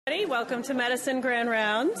Welcome to Medicine Grand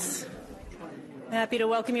Rounds. Happy to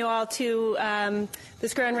welcome you all to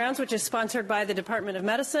this Grand Rounds, which is sponsored by the Department of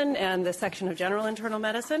Medicine and the Section of General Internal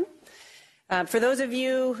Medicine. For those of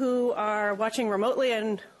you who are watching remotely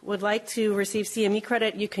and would like to receive CME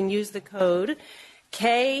credit, you can use the code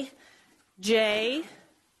KJ6R.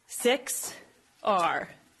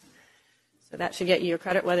 So that should get you your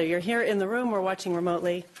credit whether you're here in the room or watching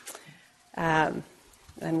remotely.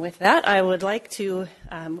 And with that, I would like to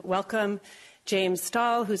welcome James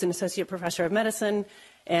Stahl, who's an Associate Professor of Medicine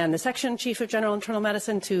and the Section Chief of General Internal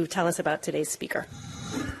Medicine, to tell us about today's speaker.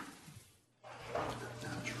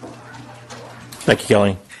 Thank you,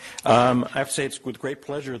 Kelly. I have to say it's with great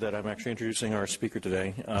pleasure that I'm actually introducing our speaker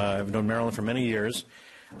today. I've known Marilyn for many years,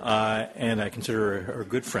 and I consider her a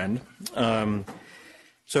good friend.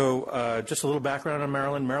 So just a little background on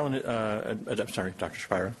Marilyn. Dr.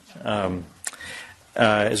 Schapira.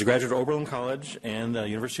 Is a graduate of Oberlin College and the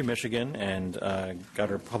University of Michigan, and got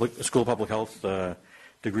her School of Public Health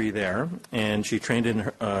degree there. And she trained in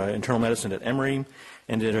internal medicine at Emory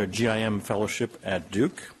and did her GIM fellowship at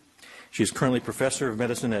Duke. She's currently professor of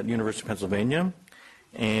medicine at University of Pennsylvania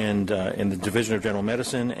and in the Division of General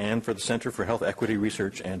Medicine and for the Center for Health Equity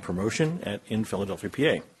Research and Promotion in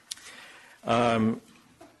Philadelphia, PA.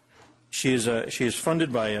 She is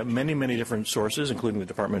funded by many different sources, including the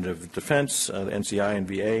Department of Defense, the NCI, and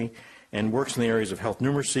VA, and works in the areas of health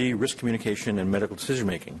numeracy, risk communication, and medical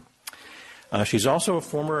decision-making. She's also a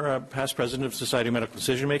former past president of Society of Medical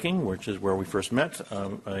Decision-Making, which is where we first met,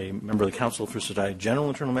 a member of the Council for Society of General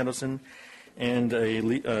Internal Medicine, and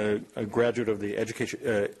a graduate of the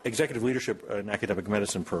Executive Leadership in Academic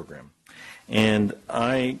Medicine program. And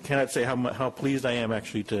I cannot say how pleased I am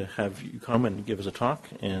actually to have you come and give us a talk.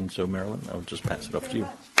 And so, Marilyn, I'll just pass it off to you.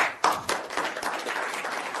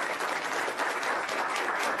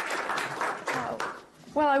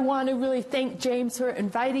 Well, I want to really thank James for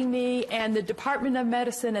inviting me and the Department of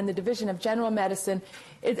Medicine and the Division of General Medicine.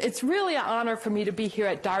 It's really an honor for me to be here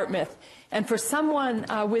at Dartmouth. And for someone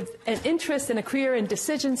with an interest and a career in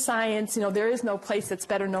decision science, there is no place that's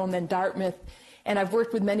better known than Dartmouth. And I've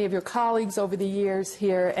worked with many of your colleagues over the years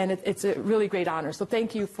here, and it's a really great honor. So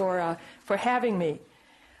thank you for having me.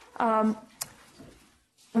 What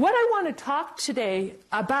I want to talk today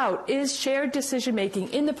about is shared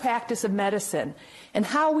decision-making in the practice of medicine and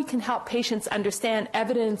how we can help patients understand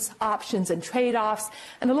evidence, options, and trade-offs.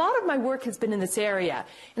 And a lot of my work has been in this area.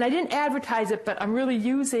 And I didn't advertise it, but I'm really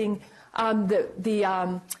using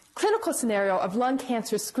the clinical scenario of lung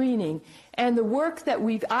cancer screening and the work that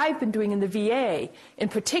I've been doing in the VA in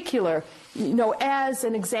particular, as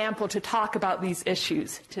an example to talk about these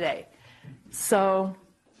issues today. So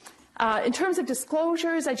in terms of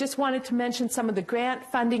disclosures, I just wanted to mention some of the grant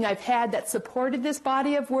funding I've had that supported this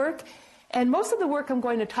body of work. And most of the work I'm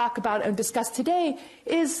going to talk about and discuss today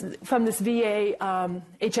is from this VA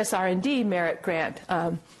HSR&D merit grant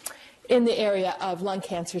in the area of lung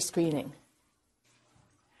cancer screening.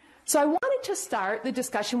 So I wanted to start the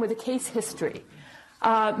discussion with a case history.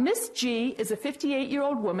 Miss G is a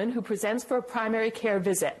 58-year-old woman who presents for a primary care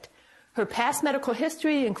visit. Her past medical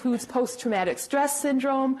history includes post-traumatic stress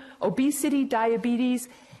syndrome, obesity, diabetes,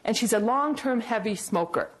 and she's a long-term heavy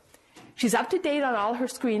smoker. She's up to date on all her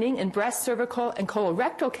screening in breast, cervical, and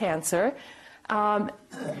colorectal cancer,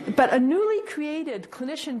 but a newly created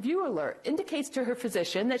clinician view alert indicates to her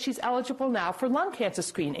physician that she's eligible now for lung cancer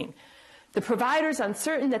screening. The provider is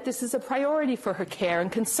uncertain that this is a priority for her care and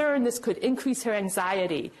concerned this could increase her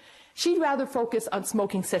anxiety. She'd rather focus on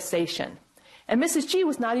smoking cessation. And Mrs. G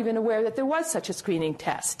was not even aware that there was such a screening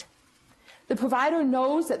test. The provider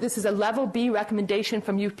knows that this is a level B recommendation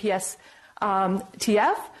from UPS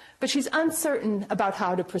TF, but she's uncertain about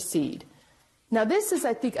how to proceed. Now this is,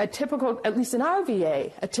 I think, a typical, at least in our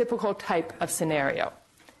VA, a typical type of scenario.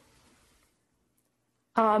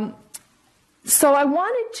 So I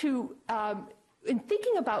wanted to, in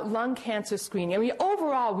thinking about lung cancer screening,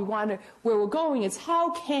 overall where we're going is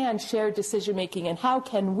how can shared decision-making and how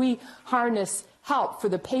can we harness help for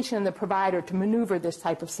the patient and the provider to maneuver this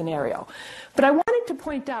type of scenario. But I wanted to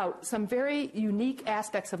point out some very unique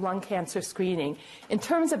aspects of lung cancer screening in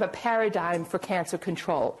terms of a paradigm for cancer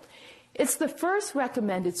control. It's the first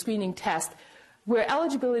recommended screening test where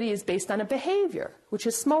eligibility is based on a behavior, which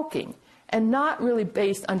is smoking, and not really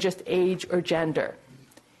based on just age or gender.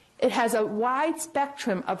 It has a wide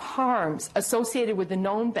spectrum of harms associated with the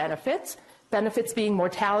known benefits, benefits being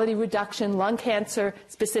mortality reduction, lung cancer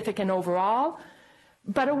specific and overall,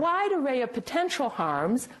 but a wide array of potential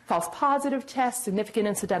harms, false positive tests, significant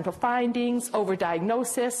incidental findings,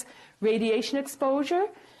 overdiagnosis, radiation exposure,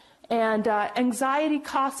 and anxiety,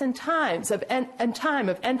 costs, and time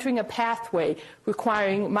of entering a pathway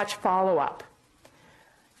requiring much follow-up.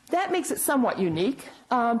 That makes it somewhat unique.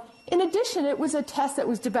 In addition, it was a test that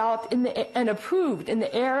was developed and approved in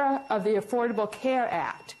the era of the Affordable Care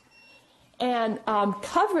Act. And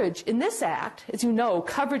coverage in this act, as you know,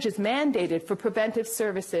 coverage is mandated for preventive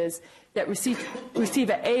services that receive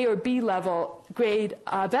an A or B level grade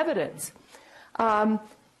of evidence.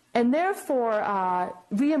 And therefore,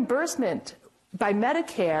 reimbursement by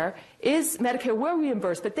Medicare will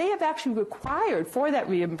reimburse, but they have actually required for that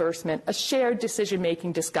reimbursement a shared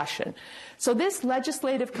decision-making discussion. So this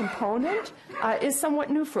legislative component is somewhat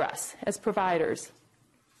new for us as providers.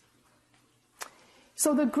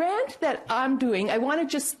 So the grant that I'm doing, I want to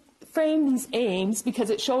just frame these aims because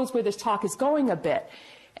it shows where this talk is going a bit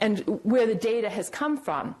and where the data has come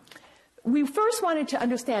from. We first wanted to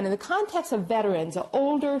understand, in the context of veterans, an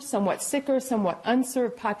older, somewhat sicker, somewhat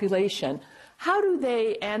unserved population, how do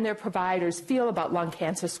they and their providers feel about lung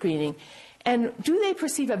cancer screening? And do they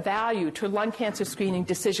perceive a value to a lung cancer screening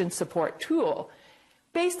decision support tool?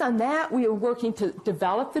 Based on that, we are working to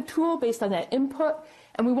develop the tool based on that input,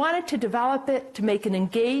 and we wanted to develop it to make an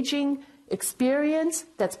engaging experience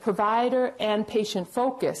that's provider and patient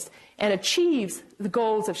focused and achieves the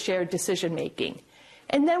goals of shared decision making.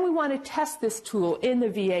 And then we want to test this tool in the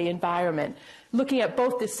VA environment, looking at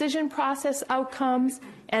both decision process outcomes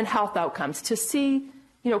and health outcomes to see,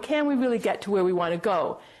 can we really get to where we want to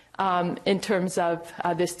go in terms of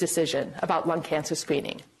this decision about lung cancer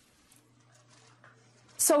screening.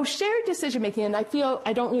 So shared decision-making, and I feel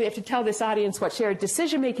I don't really have to tell this audience what shared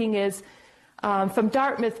decision-making is from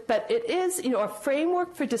Dartmouth, but it is a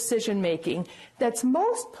framework for decision-making that's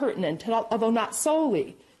most pertinent, although not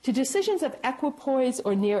solely, to decisions of equipoise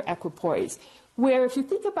or near equipoise, where if you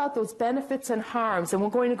think about those benefits and harms, and we're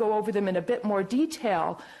going to go over them in a bit more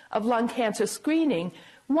detail, of lung cancer screening,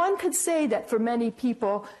 one could say that for many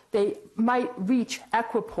people they might reach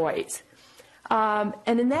equipoise. And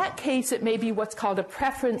in that case, it may be what's called a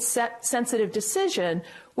preference-sensitive decision,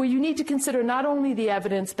 where you need to consider not only the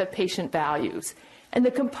evidence but patient values. And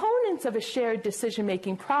the components of a shared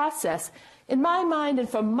decision-making process, in my mind, and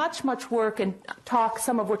from much, much work and talk,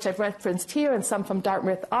 some of which I've referenced here and some from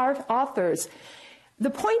Dartmouth authors, the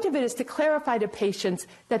point of it is to clarify to patients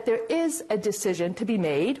that there is a decision to be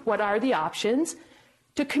made, what are the options,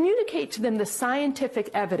 to communicate to them the scientific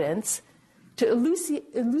evidence, to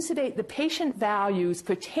elucidate the patient values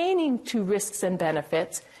pertaining to risks and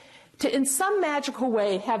benefits, to in some magical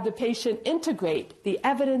way have the patient integrate the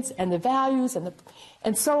evidence and the values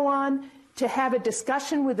and so on, to have a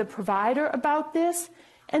discussion with the provider about this,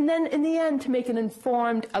 and then in the end to make an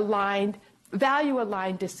informed,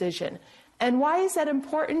 value-aligned decision. And why is that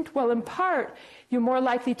important? Well, in part, you're more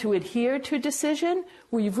likely to adhere to a decision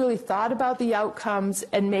where you've really thought about the outcomes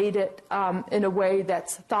and made it in a way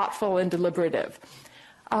that's thoughtful and deliberative.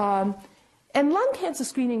 And lung cancer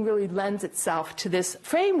screening really lends itself to this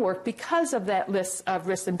framework because of that list of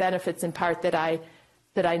risks and benefits in part that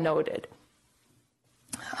I noted.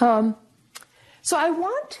 So I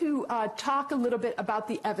want to talk a little bit about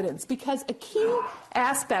the evidence, because a key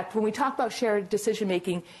aspect when we talk about shared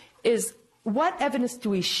decision-making is what evidence do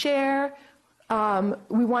we share?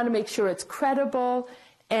 We want to make sure it's credible,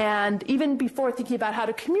 and even before thinking about how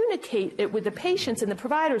to communicate it with the patients and the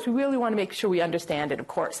providers, we really want to make sure we understand it, of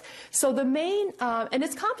course. So the main, and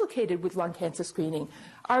it's complicated with lung cancer screening,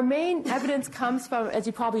 our main evidence comes from, as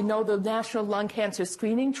you probably know, the National Lung Cancer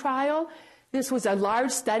Screening Trial. This was a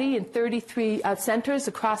large study in 33 centers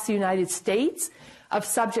across the United States of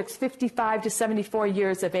subjects 55 to 74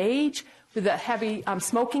 years of age with a heavy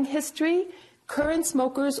smoking history, current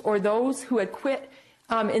smokers, or those who had quit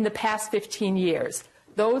in the past 15 years.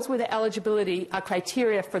 Those were the eligibility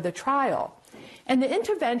criteria for the trial. And the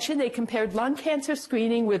intervention, they compared lung cancer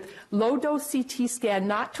screening with low-dose CT scan,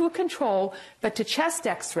 not to a control, but to chest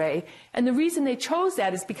X-ray. And the reason they chose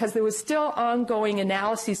that is because there was still ongoing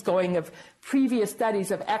analyses going of previous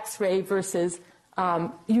studies of X-ray versus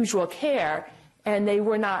usual care. And they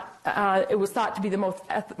were not, it was thought to be the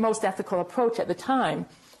most ethical approach at the time.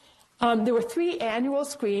 There were 3 annual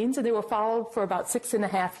screens, and they were followed for about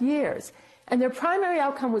 6.5 years. And their primary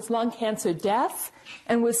outcome was lung cancer death,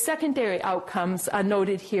 and with secondary outcomes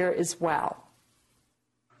noted here as well.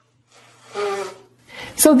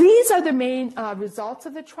 So these are the main results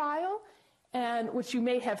of the trial, and which you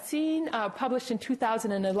may have seen published in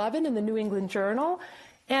 2011 in the New England Journal.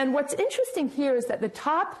 And what's interesting here is that the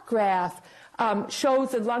top graph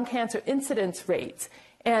shows the lung cancer incidence rates.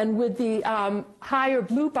 And with the higher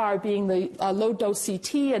blue bar being the low-dose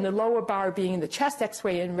CT and the lower bar being the chest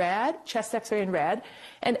X-ray in red.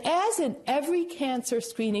 And as in every cancer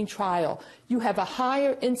screening trial, you have a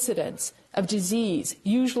higher incidence of disease,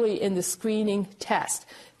 usually in the screening test,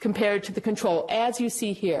 compared to the control, as you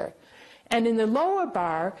see here. And in the lower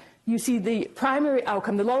bar, you see the primary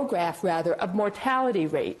outcome, the low graph rather, of mortality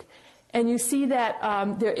rate. And you see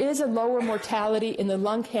that there is a lower mortality in the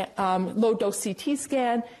low-dose CT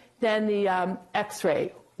scan than the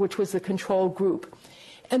X-ray, which was the control group.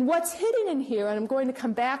 And what's hidden in here, and I'm going to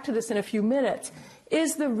come back to this in a few minutes,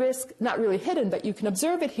 is the risk, not really hidden, but you can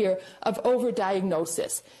observe it here, of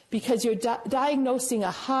overdiagnosis, because you're diagnosing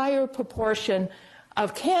a higher proportion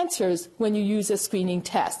of cancers when you use a screening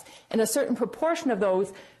test. And a certain proportion of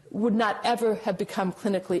those would not ever have become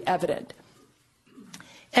clinically evident.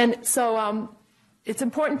 And so it's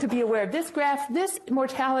important to be aware of this graph. This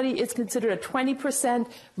mortality is considered a 20%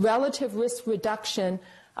 relative risk reduction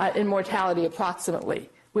in mortality approximately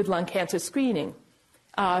with lung cancer screening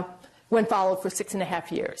when followed for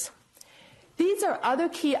 6.5 years. These are other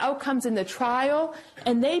key outcomes in the trial,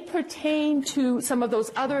 and they pertain to some of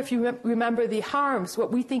those other, if you remember, the harms,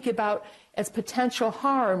 what we think about as potential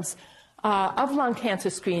harms of lung cancer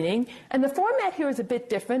screening. And the format here is a bit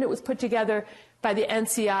different. It was put together by the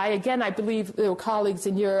NCI. Again, I believe there were colleagues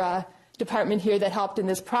in your department here that helped in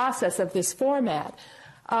this process of this format.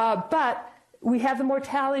 But we have the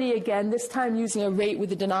mortality again, this time using a rate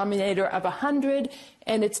with a denominator of 100,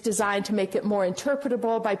 and it's designed to make it more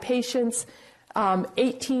interpretable by patients.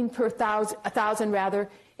 18 per thousand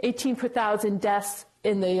deaths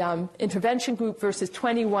in the intervention group versus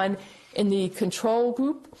 21 in the control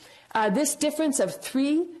group. This difference of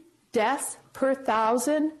 3 deaths per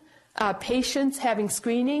thousand patients having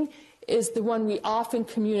screening is the one we often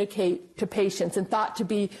communicate to patients and thought to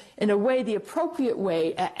be, in a way, the appropriate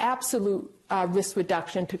way, an absolute risk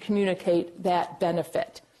reduction to communicate that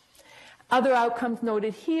benefit. Other outcomes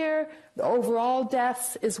noted here, the overall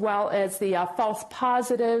deaths as well as the false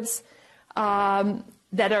positives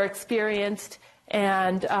that are experienced,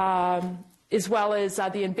 and as well as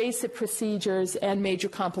the invasive procedures and major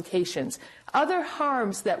complications. Other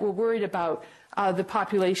harms that we're worried about the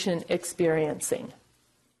population experiencing.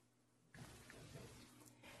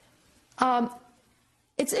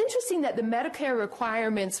 It's interesting that the Medicare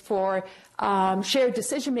requirements for shared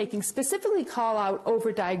decision-making specifically call out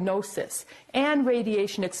overdiagnosis and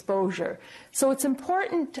radiation exposure. So it's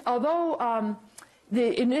important, although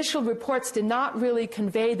the initial reports did not really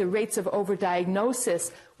convey the rates of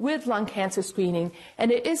overdiagnosis with lung cancer screening,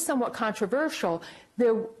 and it is somewhat controversial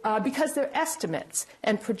because they're estimates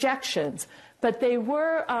and projections, but they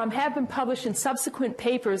have been published in subsequent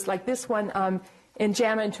papers like this one in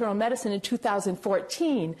JAMA Internal Medicine in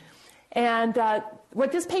 2014. And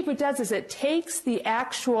what this paper does is it takes the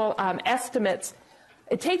actual estimates,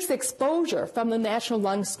 it takes the exposure from the National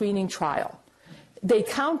Lung Screening Trial. They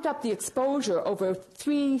count up the exposure over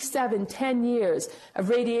 3, 7, 10 years of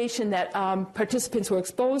radiation that participants were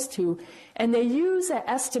exposed to, and they use an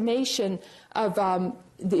estimation of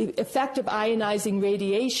the effect of ionizing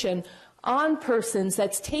radiation on persons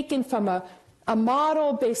that's taken from a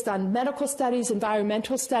model based on medical studies,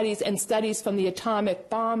 environmental studies, and studies from the atomic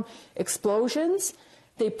bomb explosions.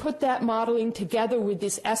 They put that modeling together with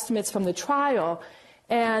these estimates from the trial,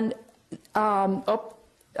 and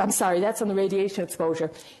I'm sorry, that's on the radiation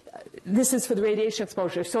exposure. This is for the radiation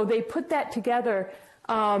exposure. So they put that together,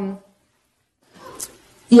 for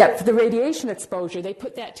the radiation exposure, they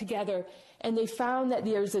put that together, and they found that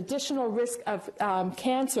there's additional risk of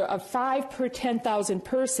cancer of 5 per 10,000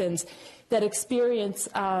 persons that experience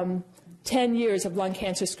 10 years of lung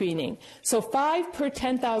cancer screening. So 5 per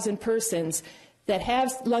 10,000 persons that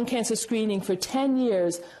have lung cancer screening for 10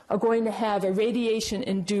 years are going to have a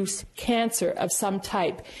radiation-induced cancer of some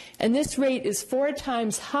type. And this rate is 4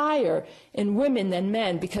 times higher in women than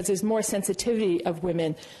men because there's more sensitivity of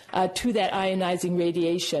women to that ionizing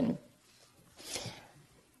radiation.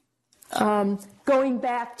 Going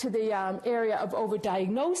back to the area of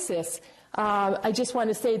overdiagnosis, I just want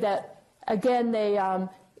to say that, again, they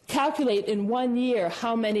calculate in 1 year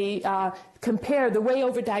how many, compare, the way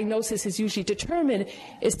overdiagnosis is usually determined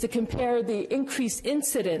is to compare the increased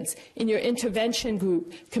incidence in your intervention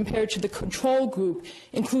group compared to the control group,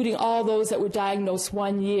 including all those that were diagnosed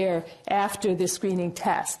 1 year after the screening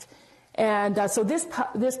test. And so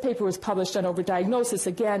this paper was published on overdiagnosis,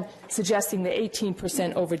 again, suggesting the 18%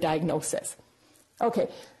 overdiagnosis. Okay,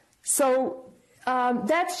 so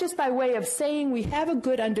that's just by way of saying we have a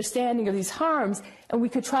good understanding of these harms, and we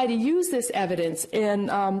could try to use this evidence in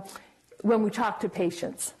when we talk to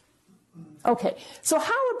patients. Okay, so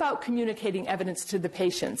how about communicating evidence to the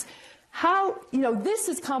patients? This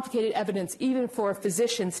is complicated evidence even for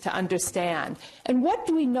physicians to understand. And what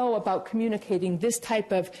do we know about communicating this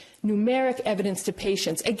type of numeric evidence to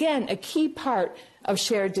patients? Again, a key part of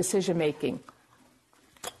shared decision making.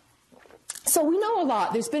 So we know a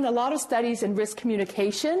lot. There's been a lot of studies in risk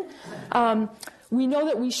communication. We know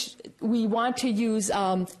that we want to use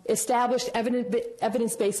established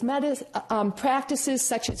evidence-based practices,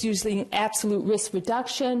 such as using absolute risk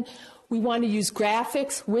reduction. We want to use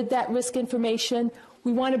graphics with that risk information.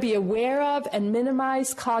 We want to be aware of and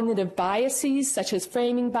minimize cognitive biases, such as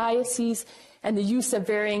framing biases and the use of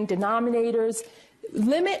varying denominators.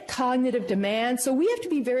 Limit cognitive demand. So we have to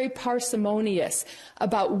be very parsimonious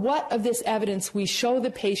about what of this evidence we show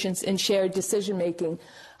the patients in shared decision making.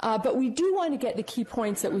 But we do want to get the key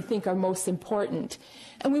points that we think are most important.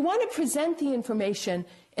 And we want to present the information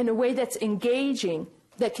in a way that's engaging,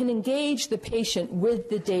 that can engage the patient with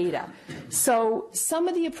the data. So some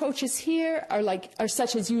of the approaches here are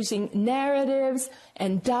such as using narratives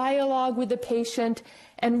and dialogue with the patient,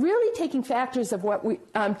 and really taking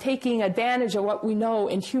taking advantage of what we know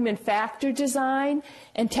in human factor design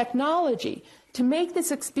and technology to make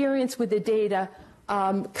this experience with the data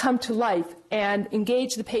come to life and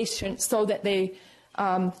engage the patient so that they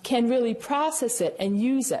can really process it and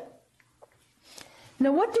use it.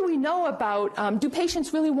 Now, what do we know about, do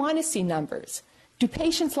patients really want to see numbers? Do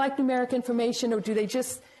patients like numeric information, or do they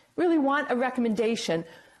just really want a recommendation?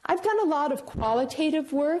 I've done a lot of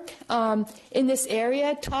qualitative work in this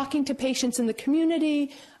area, talking to patients in the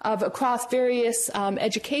community across various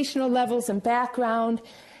educational levels and background.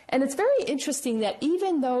 And it's very interesting that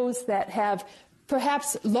even those that have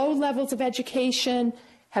perhaps low levels of education,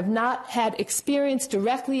 have not had experience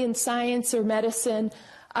directly in science or medicine,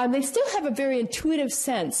 they still have a very intuitive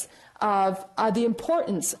sense of the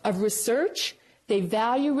importance of research. They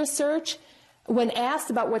value research. When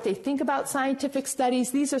asked about what they think about scientific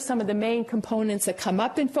studies, these are some of the main components that come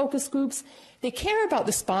up in focus groups. They care about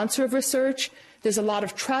the sponsor of research. There's a lot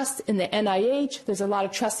of trust in the NIH. There's a lot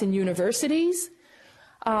of trust in universities.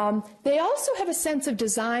 They also have a sense of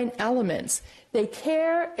design elements. They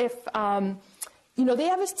care if, they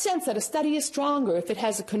have a sense that a study is stronger if it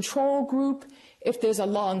has a control group, if there's a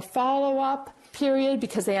long follow-up period,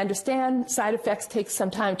 because they understand side effects take some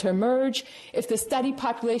time to emerge, if the study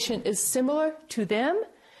population is similar to them,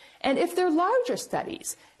 and if they're larger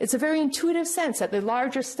studies. It's a very intuitive sense that the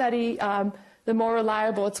larger study, the more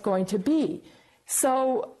reliable it's going to be.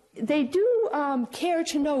 So they do care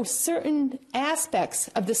to know certain aspects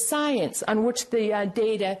of the science on which the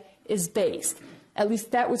data is based. At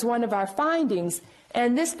least that was one of our findings.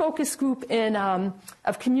 And this focus group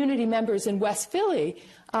of community members in West Philly,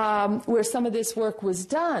 where some of this work was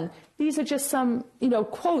done, these are just some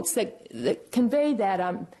quotes that convey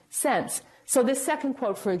that sense. So this second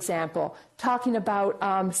quote, for example, talking about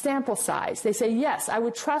sample size, they say, yes, I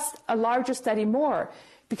would trust a larger study more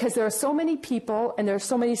because there are so many people and there are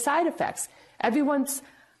so many side effects. Everyone's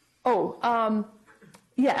not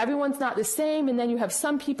the same, and then you have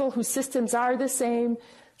some people whose systems are the same.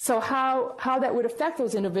 So how that would affect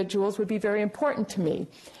those individuals would be very important to me.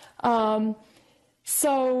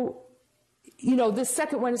 This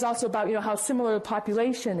second one is also about how similar a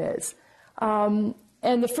population is. And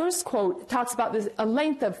the first quote talks about a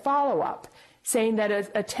length of follow-up, saying that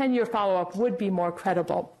a 10-year follow-up would be more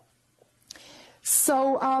credible.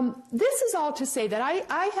 So this is all to say that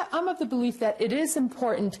I'm of the belief that it is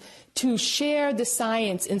important to share the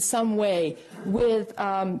science in some way with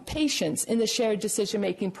patients in the shared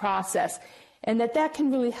decision-making process, and that can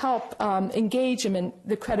really help engage them in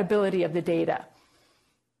the credibility of the data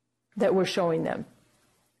that we're showing them.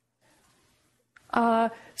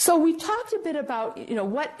 So we talked a bit about,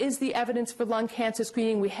 what is the evidence for lung cancer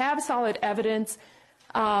screening. We have solid evidence.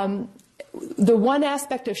 The one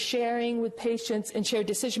aspect of sharing with patients and shared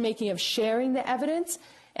decision-making of sharing the evidence,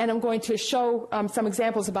 and I'm going to show some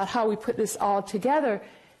examples about how we put this all together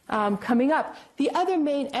coming up. The other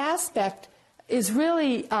main aspect is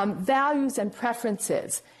really values and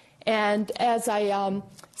preferences. And as I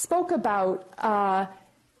spoke about,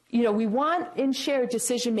 we want in shared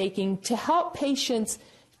decision-making to help patients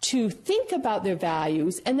to think about their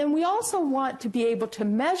values, and then we also want to be able to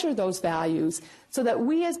measure those values so that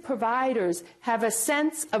we as providers have a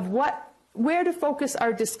sense of where to focus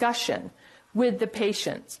our discussion with the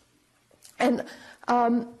patients. And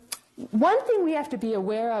one thing we have to be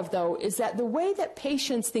aware of, though, is that the way that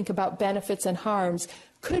patients think about benefits and harms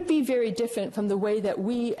could be very different from the way that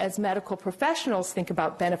we as medical professionals think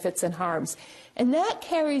about benefits and harms. And that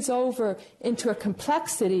carries over into a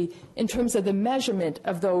complexity in terms of the measurement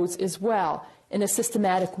of those as well in a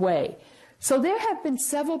systematic way. So there have been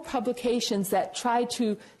several publications that try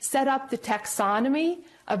to set up the taxonomy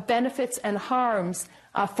of benefits and harms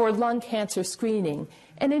for lung cancer screening.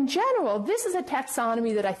 And in general, this is a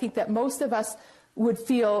taxonomy that I think that most of us would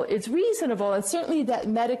feel is reasonable, and certainly that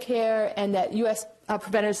Medicare and that U.S.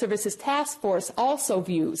 Preventive Services Task Force also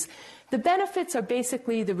views. The benefits are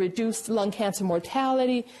basically the reduced lung cancer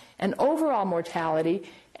mortality and overall mortality.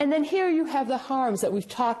 And then here you have the harms that we've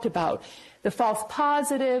talked about. The false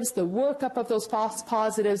positives, the workup of those false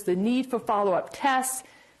positives, the need for follow-up tests,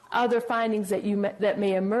 other findings that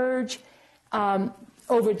may emerge,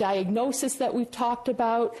 overdiagnosis that we've talked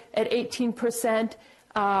about at 18%,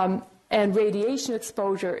 and radiation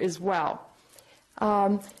exposure as well.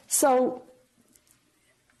 In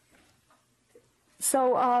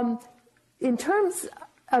terms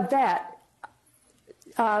of that,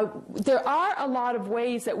 there are a lot of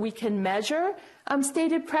ways that we can measure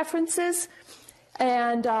stated preferences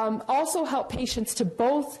and also help patients to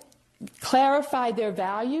both clarify their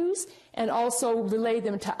values and also relay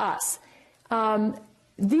them to us.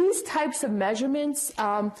 These types of measurements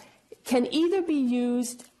can either be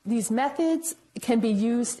used, these methods can be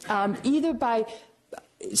used either by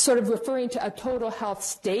sort of referring to a total health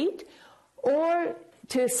state or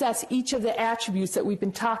to assess each of the attributes that we've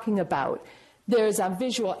been talking about. There's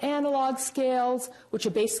visual analog scales, which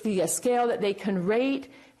are basically a scale that they can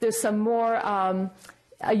rate. There's some more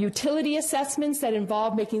utility assessments that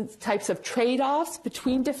involve making types of trade-offs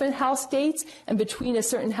between different health states and between a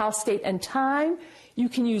certain health state and time. You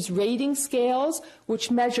can use rating scales,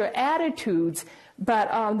 which measure attitudes,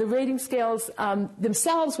 but the rating scales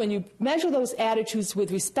themselves, when you measure those attitudes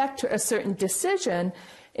with respect to a certain decision,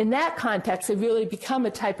 in that context, they really become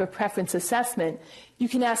a type of preference assessment. You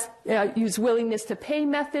can use willingness to pay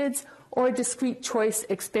methods or discrete choice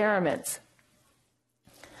experiments.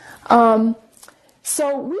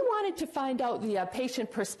 So we wanted to find out the patient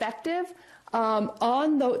perspective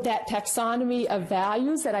on that taxonomy of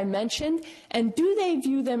values that I mentioned, and do they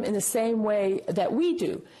view them in the same way that we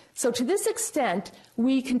do? So to this extent,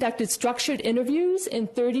 we conducted structured interviews in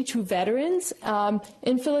 32 veterans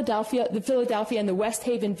in Philadelphia, the Philadelphia and the West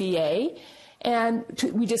Haven VA, and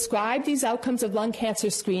we described these outcomes of lung cancer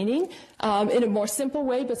screening in a more simple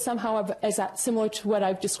way, but somehow similar to what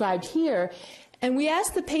I've described here. And we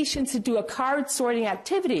asked the patients to do a card sorting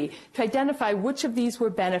activity to identify which of these were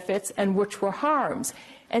benefits and which were harms.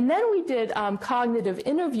 And then we did cognitive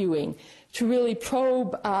interviewing to really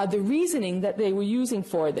probe the reasoning that they were using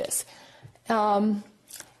for this. And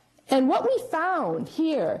what we found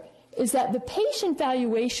here is that the patient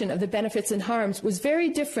valuation of the benefits and harms was very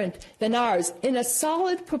different than ours in a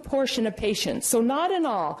solid proportion of patients. So not in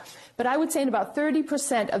all, but I would say in about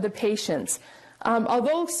 30% of the patients.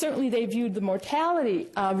 Although certainly they viewed the mortality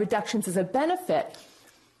reductions as a benefit,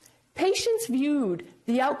 patients viewed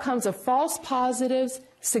the outcomes of false positives,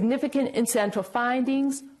 significant incidental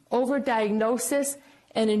findings, overdiagnosis,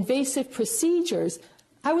 and invasive procedures,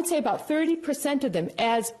 I would say about 30% of them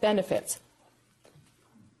as benefits.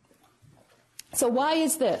 So why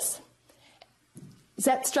is this? Does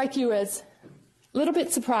that strike you as a little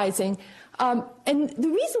bit surprising? And the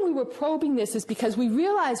reason we were probing this is because we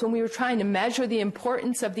realized when we were trying to measure the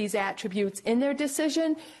importance of these attributes in their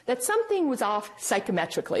decision that something was off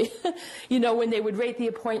psychometrically. You know, when they would rate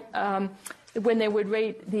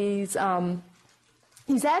these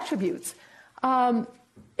attributes.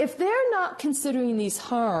 If they're not considering these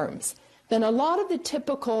harms, then a lot of the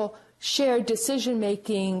typical shared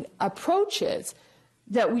decision-making approaches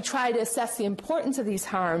that we try to assess the importance of these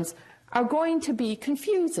harms are going to be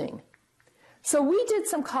confusing. So we did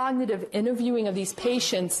some cognitive interviewing of these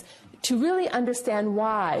patients to really understand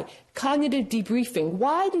why. Cognitive debriefing.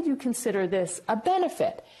 Why did you consider this a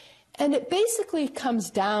benefit? And it basically comes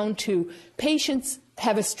down to patients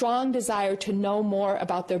have a strong desire to know more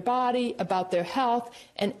about their body, about their health,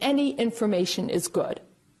 and any information is good.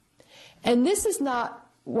 And this is not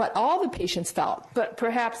what all the patients felt, but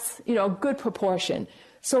perhaps, a good proportion.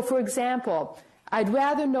 So, for example, I'd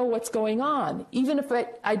rather know what's going on, even if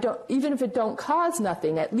it don't cause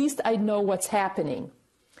nothing. At least I know what's happening.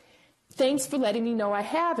 Thanks for letting me know I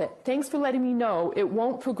have it. Thanks for letting me know it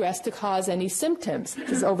won't progress to cause any symptoms.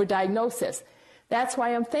 This is overdiagnosis. That's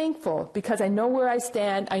why I'm thankful, because I know where I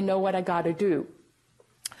stand. I know what I got to do.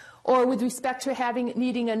 Or with respect to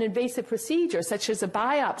needing an invasive procedure, such as a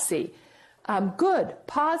biopsy, good,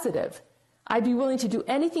 positive. I'd be willing to do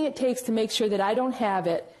anything it takes to make sure that I don't have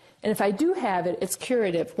it. And if I do have it, it's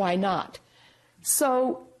curative. Why not?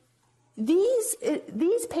 So these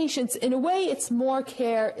patients, in a way, it's more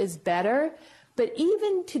care is better, but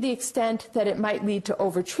even to the extent that it might lead to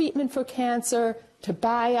overtreatment for cancer, to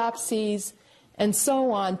biopsies, and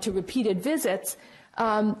so on, to repeated visits,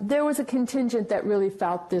 there was a contingent that really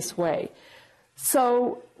felt this way.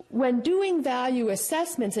 So when doing value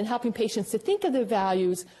assessments and helping patients to think of their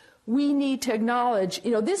values, we need to acknowledge,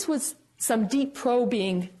 this was some deep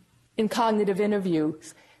probing in cognitive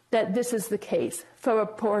interviews, that this is the case for a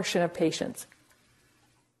portion of patients.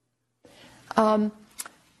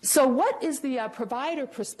 So what is the provider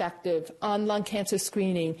perspective on lung cancer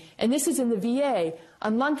screening? And this is in the VA,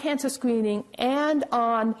 on lung cancer screening and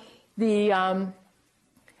on the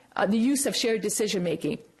use of shared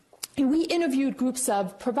decision-making. And we interviewed groups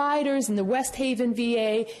of providers in the West Haven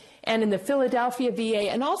VA and in the Philadelphia VA,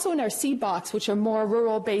 and also in our CBOCs, which are more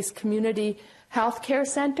rural-based community health care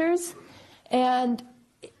centers. And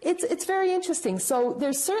it's very interesting. So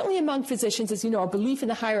there's certainly among physicians, as you know, a belief in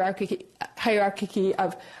the hierarchy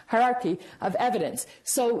of evidence.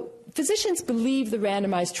 So physicians believe the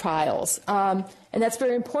randomized trials, and that's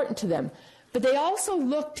very important to them. But they also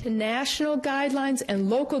look to national guidelines and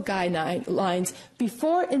local guidelines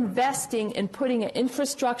before investing in putting an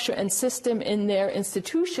infrastructure and system in their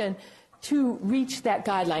institution to reach that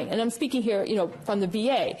guideline. And I'm speaking here, from the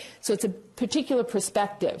VA, so it's a particular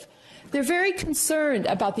perspective. They're very concerned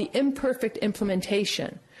about the imperfect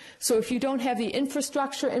implementation. So if you don't have the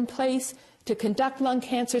infrastructure in place to conduct lung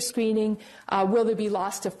cancer screening, will there be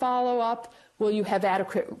loss to follow-up? Will you have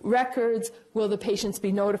adequate records? Will the patients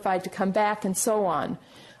be notified to come back, and so on?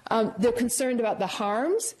 They're concerned about the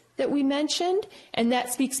harms that we mentioned, and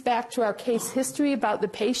that speaks back to our case history about the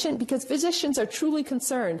patient, because physicians are truly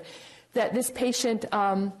concerned that this patient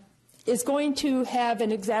is going to have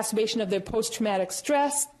an exacerbation of their post-traumatic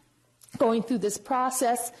stress going through this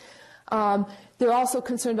process. They're also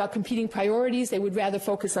concerned about competing priorities. They would rather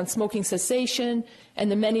focus on smoking cessation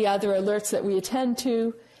and the many other alerts that we attend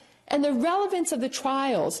to. And the relevance of the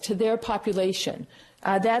trials to their population,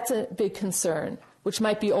 that's a big concern, which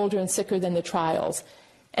might be older and sicker than the trials.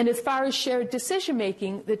 And as far as shared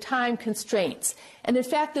decision-making, the time constraints. And in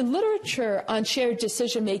fact, the literature on shared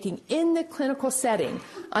decision-making in the clinical setting,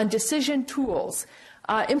 on decision tools,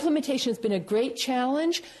 implementation has been a great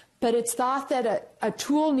challenge, but it's thought that a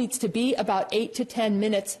tool needs to be about 8 to 10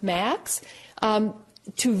 minutes max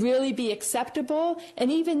to really be acceptable, and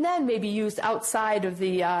even then maybe used outside of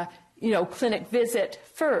the clinic visit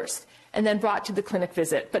first, and then brought to the clinic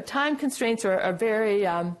visit. But time constraints are a very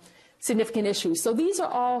significant issue. So these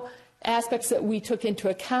are all aspects that we took into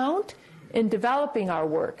account in developing our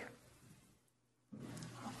work.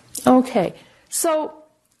 Okay, so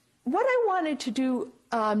what I wanted to do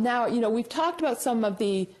now, we've talked about some of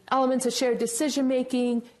the elements of shared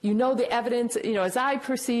decision-making, the evidence, as I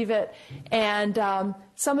perceive it, and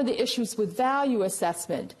some of the issues with value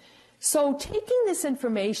assessment. So taking this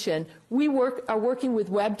information, we are working with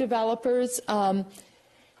web developers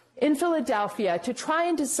in Philadelphia to try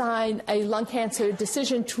and design a lung cancer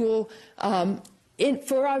decision tool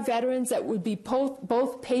for our veterans that would be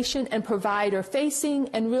both patient and provider facing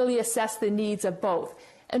and really assess the needs of both.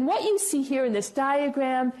 And what you see here in this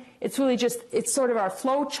diagram, it's sort of our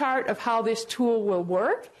flow chart of how this tool will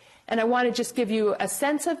work. And I want to just give you a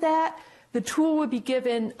sense of that. The tool would be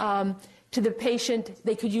given to the patient.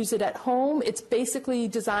 They could use it at home. It's basically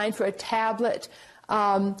designed for a tablet,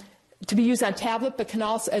 to be used on tablet, but can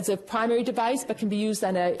also as a primary device, but can be used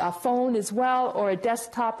on a phone as well, or a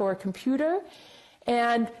desktop or a computer.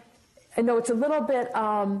 And I know it's a little bit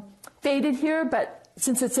faded here, but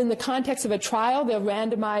since it's in the context of a trial, they'll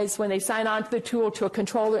randomize when they sign on to the tool to a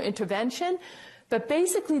controller intervention. But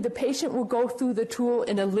basically, the patient will go through the tool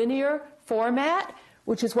in a linear format,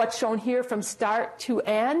 which is what's shown here from start to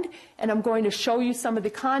end. And I'm going to show you some of the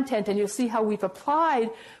content, and you'll see how we've applied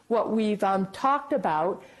what we've talked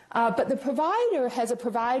about. But the provider has a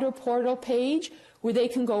provider portal page where they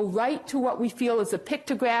can go right to what we feel is a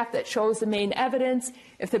pictograph that shows the main evidence.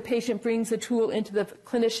 If the patient brings the tool into the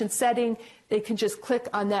clinician setting, they can just click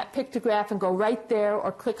on that pictograph and go right there,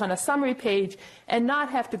 or click on a summary page and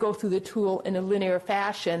not have to go through the tool in a linear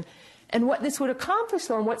fashion. And what this would accomplish,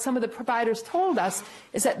 though, and what some of the providers told us,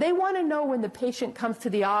 is that they want to know when the patient comes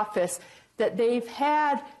to the office that they've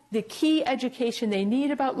had the key education they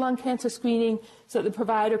need about lung cancer screening, so that the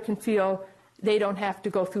provider can feel they don't have to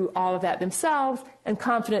go through all of that themselves, and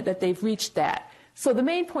confident that they've reached that. So the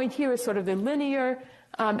main point here is sort of the linear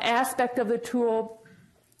aspect of the tool,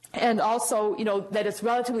 and also, that it's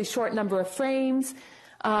relatively short number of frames.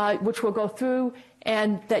 which we'll go through,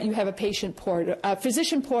 and that you have a patient portal, a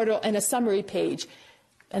physician portal, and a summary page.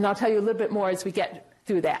 And I'll tell you a little bit more as we get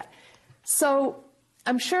through that. So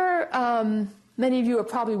I'm sure many of you have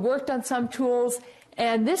probably worked on some tools,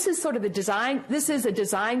 and this is sort of the design. This is a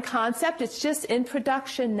design concept. It's just in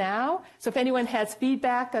production now. So if anyone has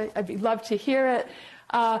feedback, I'd love to hear it.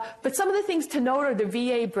 But some of the things to note are the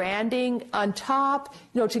VA branding on top,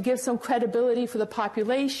 to give some credibility for the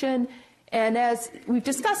population. And as we've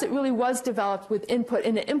discussed, it really was developed with input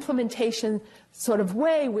in an implementation sort of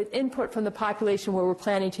way, with input from the population where we're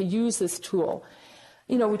planning to use this tool.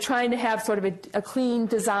 We're trying to have sort of a clean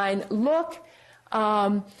design look.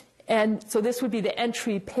 And so this would be the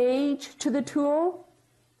entry page to the tool,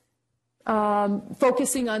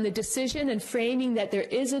 focusing on the decision and framing that there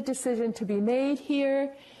is a decision to be made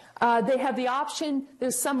here. They have the option,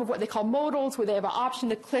 there's some of what they call modals, where they have an option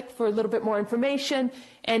to click for a little bit more information.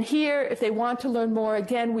 And here, if they want to learn more,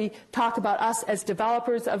 again, we talk about us as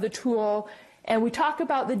developers of the tool, and we talk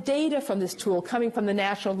about the data from this tool coming from the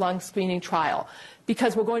National Lung Screening Trial,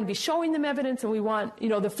 because we're going to be showing them evidence, and we want,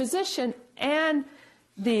 the physician and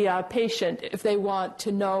the patient, if they want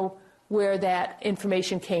to know where that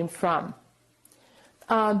information came from.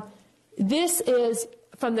 This is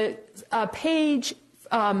from the page,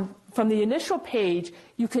 from the initial page,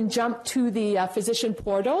 you can jump to the physician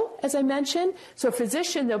portal, as I mentioned. So a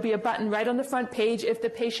physician, there'll be a button right on the front page if the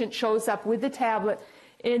patient shows up with the tablet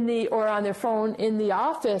or on their phone in the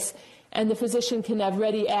office, and the physician can have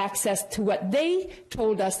ready access to what they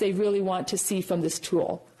told us they really want to see from this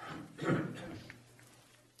tool.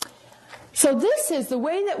 So this is the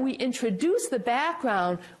way that we introduce the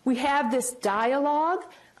background. We have this dialogue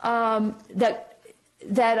that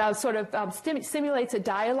sort of simulates a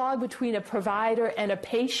dialogue between a provider and a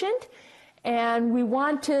patient. And we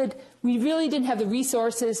really didn't have the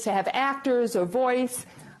resources to have actors or voice.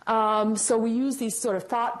 So we use these sort of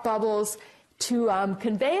thought bubbles to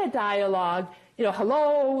convey a dialogue.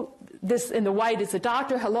 Hello, this in the white is the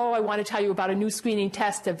doctor. Hello, I want to tell you about a new screening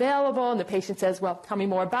test available. And the patient says, well, tell me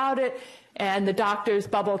more about it. And the doctor's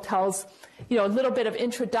bubble tells, a little bit of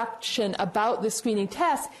introduction about the screening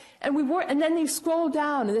test. And then you scroll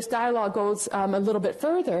down, and this dialogue goes a little bit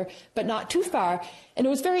further, but not too far. And it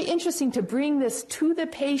was very interesting to bring this to the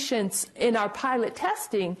patients in our pilot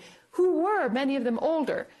testing, who were, many of them,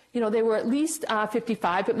 older. They were at least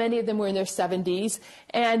 55, but many of them were in their 70s.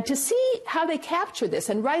 And to see how they capture this,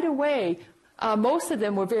 and right away, most of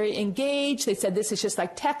them were very engaged. They said this is just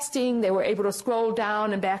like texting. They were able to scroll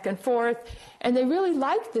down and back and forth. And they really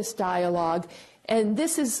liked this dialogue. And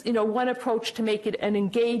this is, one approach to make it an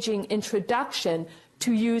engaging introduction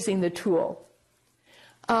to using the tool.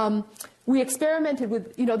 We experimented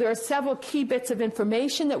with, there are several key bits of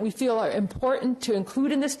information that we feel are important to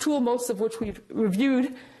include in this tool, most of which we've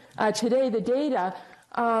reviewed today, the data.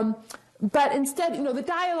 But instead, the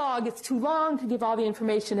dialogue, it's too long to give all the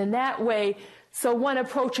information in that way. So one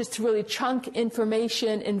approach is to really chunk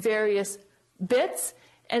information in various bits.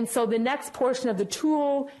 And so the next portion of the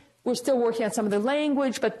tool, we're still working on some of the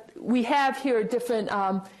language, but we have here different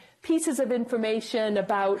pieces of information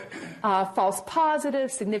about false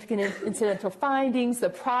positives, significant incidental findings,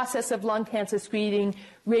 the process of lung cancer screening,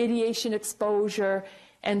 radiation exposure,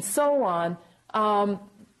 and so on.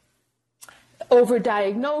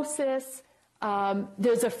 Overdiagnosis.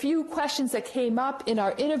 There's a few questions that came up in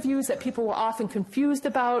our interviews that people were often confused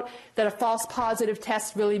about, that a false positive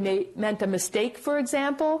test really meant a mistake, for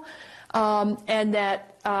example, and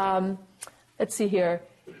that, let's see here,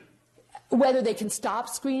 whether they can stop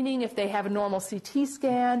screening if they have a normal CT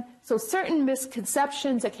scan. So certain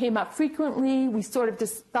misconceptions that came up frequently, we sort of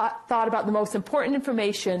just thought about the most important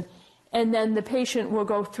information, and then the patient will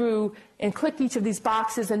go through and click each of these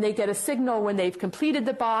boxes, and they get a signal when they've completed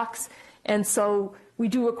the box. And so we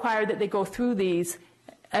do require that they go through these.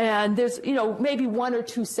 And there's, maybe one or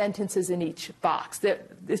two sentences in each box.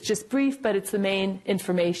 It's just brief, but it's the main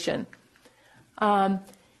information. And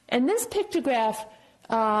this pictograph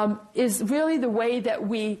is really the way that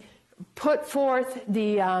we put forth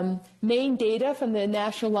the main data from the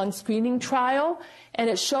National Lung Screening Trial. And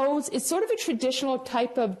it shows, it's sort of a traditional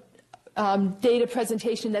type of data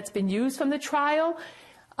presentation that's been used from the trial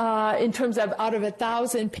in terms of out of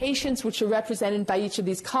 1,000 patients, which are represented by each of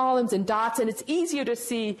these columns and dots. And it's easier to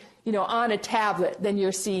see, on a tablet than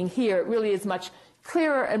you're seeing here. It really is much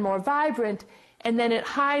clearer and more vibrant. And then it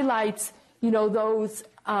highlights, those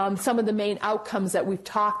some of the main outcomes that we've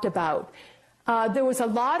talked about. There was a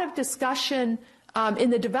lot of discussion in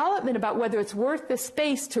the development about whether it's worth the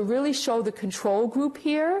space to really show the control group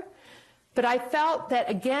here. But I felt that,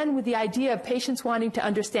 again, with the idea of patients wanting to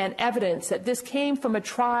understand evidence, that this came from a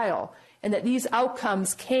trial and that these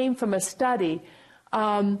outcomes came from a study,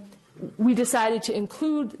 we decided to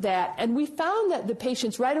include that. And we found that the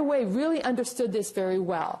patients right away really understood this very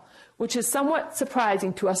well, which is somewhat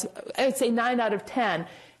surprising to us. I'd say 9 out of 10.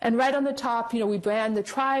 And right on the top, we brand the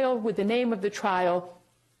trial with the name of the trial.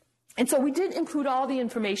 And so we did include all the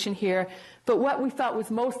information here, but what we felt was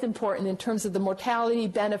most important in terms of the mortality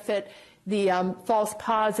benefit, the false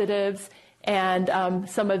positives, and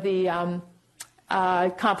some of the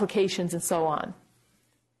complications and so on.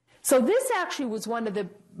 So this actually was one of the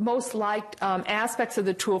most liked aspects of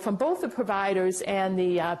the tool from both the providers and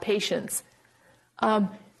the patients.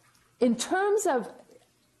 In terms of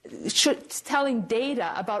telling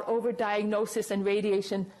data about overdiagnosis and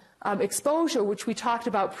radiation exposure, which we talked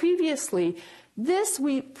about previously, this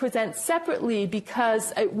we present separately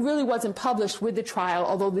because it really wasn't published with the trial,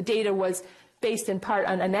 although the data was based in part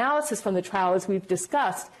on analysis from the trial, as we've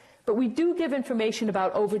discussed. But we do give information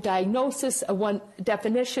about overdiagnosis, one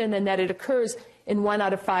definition, and that it occurs in 1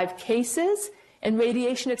 out of 5 cases. And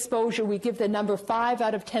radiation exposure, we give the number 5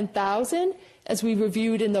 out of 10,000, as we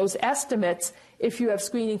reviewed in those estimates, if you have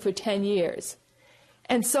screening for 10 years.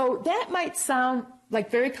 And so that might sound like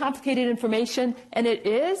very complicated information, and it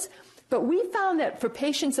is, but we found that for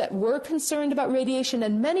patients that were concerned about radiation,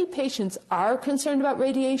 and many patients are concerned about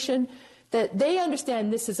radiation, that they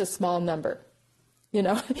understand this is a small number.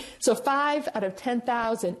 So 5 out of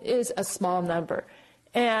 10,000 is a small number.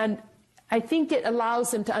 And I think it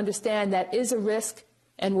allows them to understand that is a risk,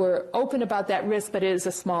 and we're open about that risk, but it is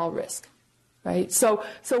a small risk, right? So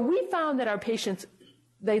we found that our patients,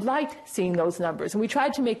 they liked seeing those numbers, and we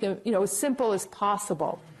tried to make them, as simple as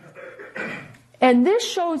possible. And this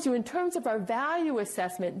shows you, in terms of our value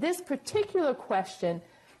assessment, this particular question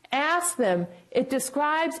asks them, it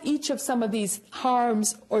describes each of some of these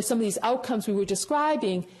harms or some of these outcomes we were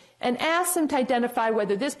describing, and asks them to identify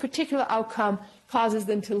whether this particular outcome causes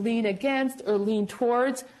them to lean against or lean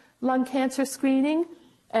towards lung cancer screening.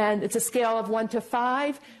 And it's a scale of 1 to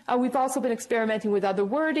 5. We've also been experimenting with other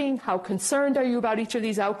wording. How concerned are you about each of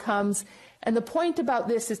these outcomes? And the point about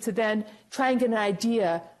this is to then try and get an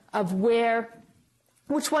idea of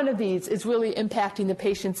which one of these is really impacting the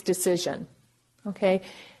patient's decision. Okay?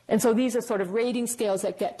 And so these are sort of rating scales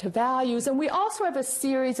that get to values. And we also have a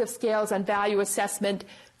series of scales on value assessment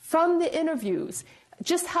from the interviews,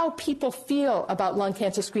 just how people feel about lung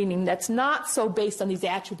cancer screening that's not so based on these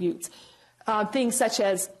attributes. Things such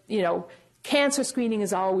as, cancer screening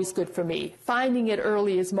is always good for me. Finding it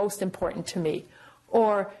early is most important to me.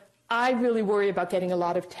 Or, I really worry about getting a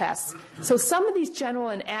lot of tests. So some of these general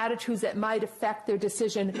and attitudes that might affect their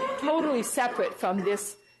decision, totally separate from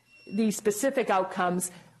these specific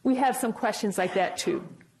outcomes, we have some questions like that too.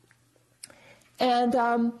 And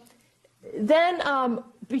then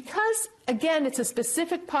because, again, it's a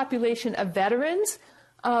specific population of veterans,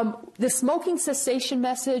 the smoking cessation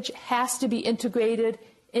message has to be integrated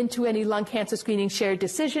into any lung cancer screening shared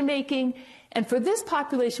decision-making. And for this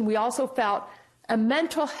population, we also felt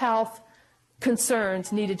mental health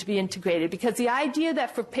concerns needed to be integrated, because the idea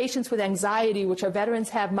that for patients with anxiety, which our veterans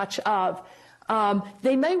have much of,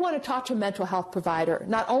 they may want to talk to a mental health provider,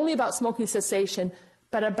 not only about smoking cessation,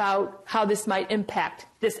 but about how this might impact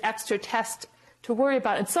this extra test to worry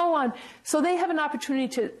about, and so on. So they have an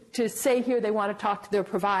opportunity to say here they want to talk to their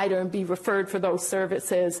provider and be referred for those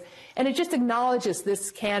services. And it just acknowledges this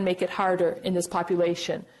can make it harder in this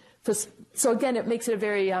population. So again, it makes it a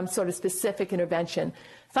very sort of specific intervention.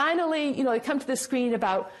 Finally, they come to the screen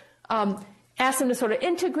about, ask them to sort of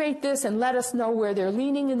integrate this and let us know where they're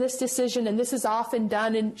leaning in this decision. And this is often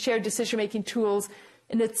done in shared decision-making tools.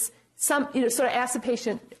 And it's sort of ask the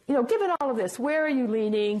patient, given all of this, where are you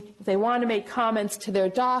leaning? If they want to make comments to their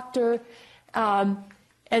doctor. And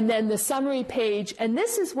then the summary page. And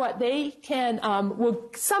this is what they can,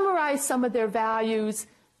 will summarize some of their values,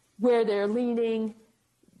 where they're leaning.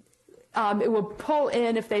 It will pull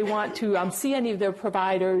in, if they want to see any of their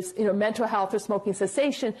providers, mental health or smoking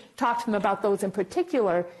cessation, talk to them about those in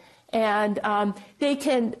particular. And they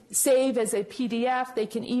can save as a PDF. They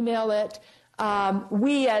can email it.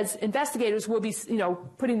 We, as investigators, will be,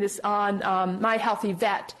 putting this on My Healthy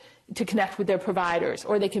Vet to connect with their providers,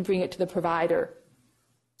 or they can bring it to the provider.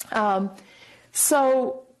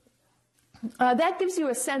 So that gives you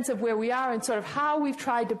a sense of where we are and sort of how we've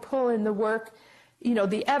tried to pull in the work,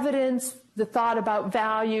 the evidence, the thought about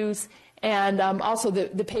values, and also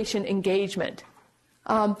the patient engagement.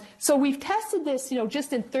 So we've tested this,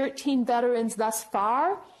 just in 13 veterans thus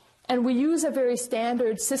far, and we use a very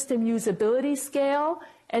standard system usability scale,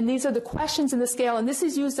 And these are the questions in the scale, and this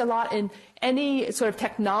is used a lot in any sort of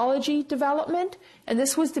technology development. And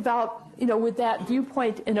this was developed, with that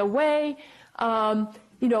viewpoint in a way, and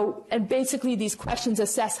basically these questions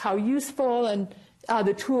assess how useful and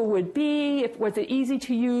the tool would be. Was it easy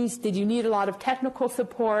to use? Did you need a lot of technical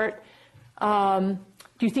support? Do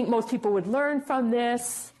you think most people would learn from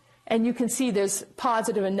this? And you can see there's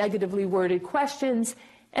positive and negatively worded questions.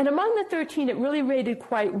 And among the 13, it really rated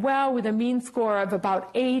quite well with a mean score of about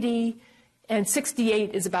 80, and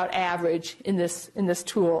 68 is about average in this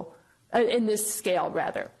tool, in this scale,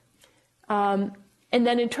 rather. And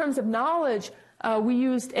then in terms of knowledge, we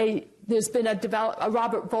used there's been a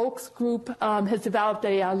Robert Volk's group has developed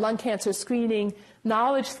a lung cancer screening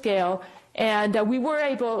knowledge scale, and we were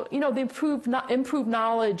able, to improve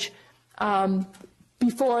knowledge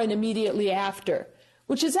before and immediately after,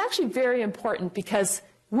 which is actually very important because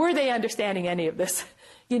were they understanding any of this?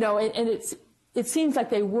 And it seems like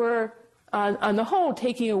they were, on the whole,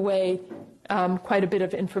 taking away quite a bit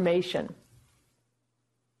of information.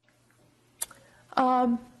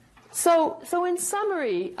 So in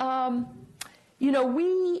summary,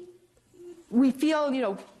 we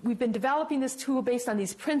feel, we've been developing this tool based on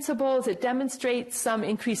these principles. It demonstrates some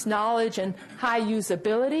increased knowledge and high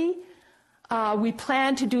usability. We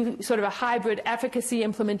plan to do sort of a hybrid efficacy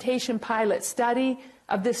implementation pilot study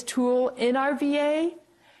of this tool in our VA.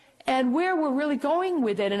 And where we're really going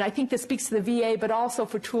with it, and I think this speaks to the VA, but also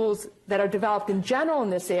for tools that are developed in general in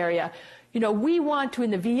this area, we want to,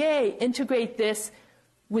 in the VA, integrate this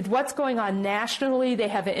with what's going on nationally. They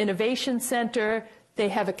have an innovation center. They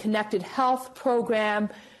have a connected health program,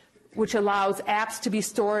 which allows apps to be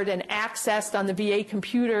stored and accessed on the VA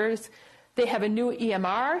computers. They have a new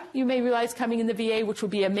EMR, you may realize, coming in the VA, which will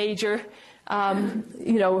be a major,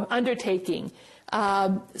 undertaking.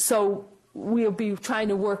 So we'll be trying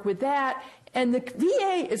to work with that. And the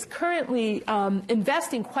VA is currently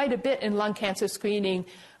investing quite a bit in lung cancer screening.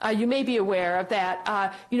 You may be aware of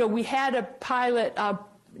that. We had a pilot,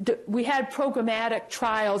 we had programmatic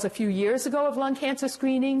trials a few years ago of lung cancer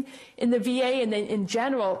screening in the VA, and then in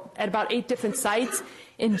general, at about 8 different sites.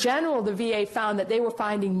 In general, the VA found that they were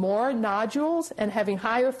finding more nodules and having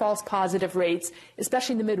higher false positive rates,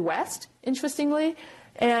 especially in the Midwest, interestingly.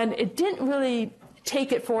 And it didn't really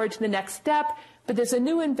take it forward to the next step, but there's a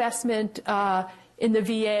new investment in the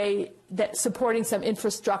VA that's supporting some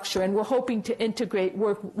infrastructure, and we're hoping to integrate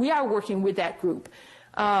work. We are working with that group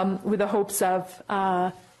with the hopes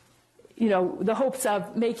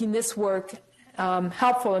of making this work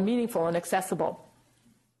helpful and meaningful and accessible.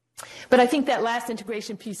 But I think that last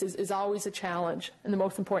integration piece is always a challenge and the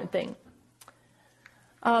most important thing.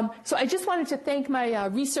 So I just wanted to thank my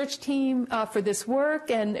research team for this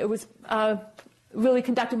work, and it was really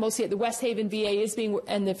conducted mostly at the West Haven VA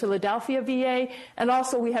and the Philadelphia VA, and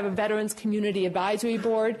also we have a Veterans Community Advisory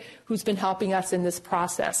Board who's been helping us in this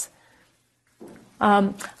process.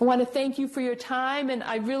 I want to thank you for your time, and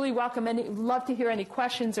I really love to hear any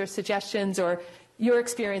questions or suggestions or your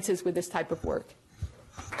experiences with this type of work.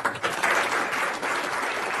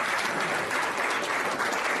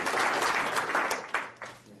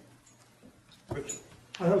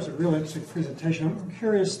 That was a really interesting presentation. I'm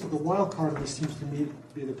curious, the wild card of this seems to me to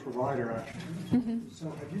be the provider, actually. Mm-hmm.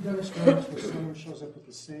 So have you done experiments where someone shows up with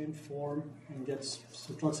the same form and gets,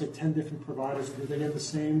 so let's say, 10 different providers, and do they get the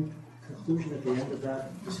same conclusion at the end of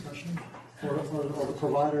that discussion? Or the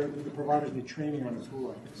providers be training on a tool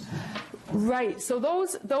like this? Right. So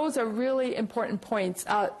those are really important points.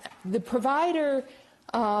 The provider,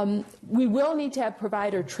 we will need to have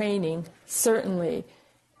provider training, certainly.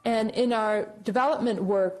 And in our development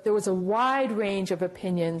work, there was a wide range of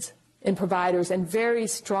opinions in providers and very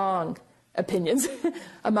strong opinions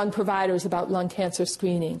among providers about lung cancer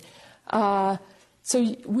screening. So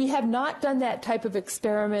we have not done that type of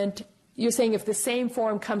experiment. You're saying if the same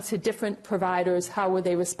form comes to different providers, how would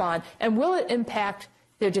they respond? And will it impact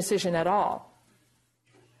their decision at all?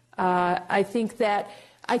 I think that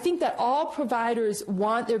all providers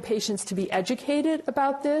want their patients to be educated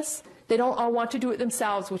about this. They don't all want to do it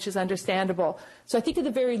themselves, which is understandable. So I think at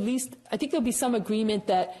the very least, I think there'll be some agreement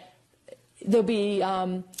that it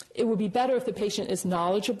would be better if the patient is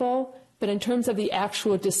knowledgeable. But in terms of the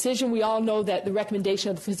actual decision, we all know that the recommendation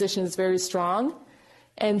of the physician is very strong.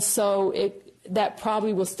 And so that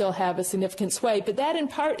probably will still have a significant sway. But that in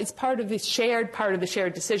part is part of the shared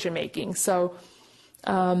decision making. So,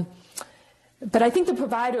 but I think the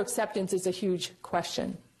provider acceptance is a huge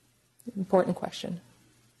question, important question.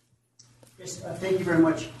 Yes, thank you very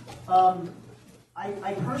much. I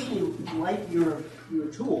personally like your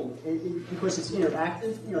tool because it's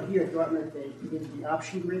interactive. Here at Dartmouth, they give the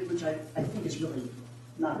option grid, which I think is really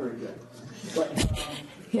not very good. But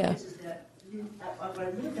Yeah. is that what I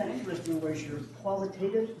really found interesting was your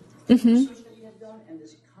qualitative Mm-hmm. research that you have done and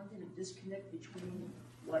this kind of disconnect between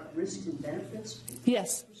what risks and benefits.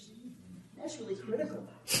 Yes. That's really critical.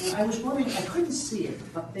 And I was wondering, I couldn't see it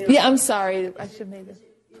up there. Yeah, I'm sorry. I should have made it.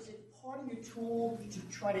 Is it part of your tool to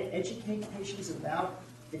try to educate patients about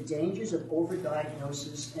the dangers of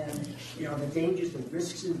overdiagnosis and the dangers, the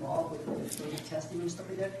risks involved with further testing and stuff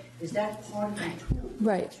like that? Is that part of your tool?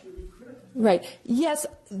 Right. That's really critical. Right. Yes,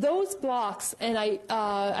 those blocks, and I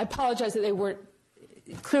apologize that they weren't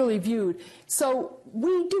clearly viewed. So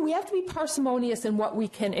we have to be parsimonious in what we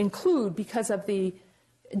can include because of the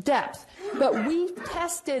depth. But we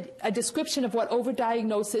tested a description of what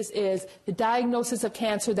overdiagnosis is, the diagnosis of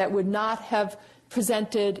cancer that would not have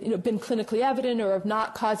presented, been clinically evident or have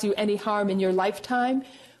not caused you any harm in your lifetime.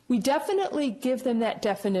 We definitely give them that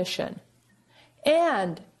definition.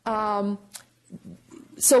 And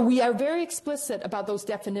so we are very explicit about those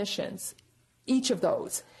definitions, each of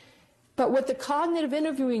those. But what the cognitive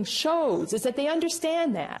interviewing shows is that they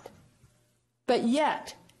understand that. But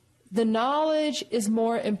yet, the knowledge is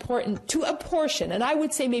more important to a portion, and I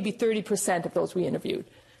would say maybe 30% of those we interviewed.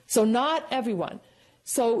 So not everyone.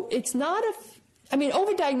 So it's not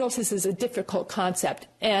overdiagnosis is a difficult concept,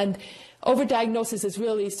 and overdiagnosis is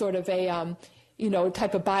really sort of a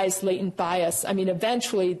type of bias, latent bias. I mean,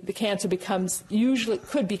 eventually the cancer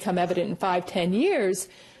could become evident in 5-10 years,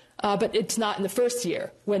 but it's not in the first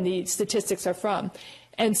year when the statistics are from.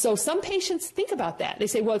 And so some patients think about that. They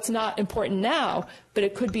say, well, it's not important now, but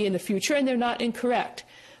it could be in the future, and they're not incorrect.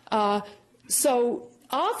 So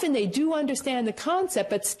often they do understand the concept,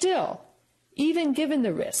 but still, even given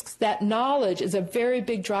the risks, that knowledge is a very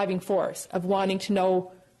big driving force of wanting to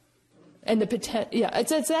know and the potential. Yeah,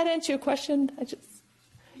 does that answer your question?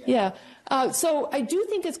 So I do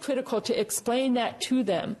think it's critical to explain that to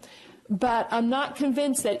them, but I'm not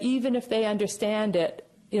convinced that even if they understand it,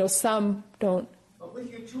 some don't. But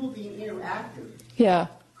with your tool being interactive, yeah,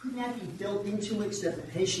 couldn't that be built into it so that the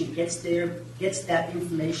patient gets that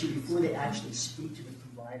information before they actually speak to the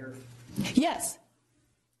provider? Yes.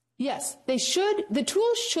 Yes, they should. The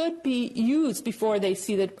tools should be used before they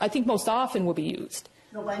see that. I think most often will be used.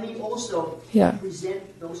 No, but I mean also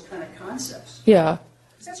present those kind of concepts. Yeah.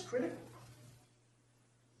 Because that's critical.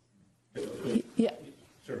 Yeah.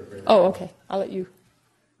 Oh, okay. I'll let you.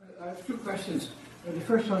 I have two questions. The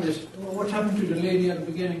first one is, what happened to the lady at the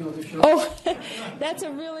beginning of the show? Oh, that's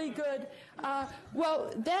a really good. That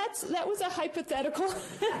was a hypothetical.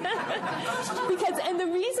 And the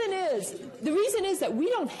reason is that we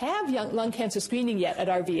don't have lung cancer screening yet at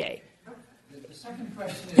our VA. The second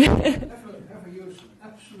question is, ever use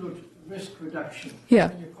absolute risk reduction in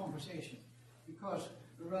your conversation? Because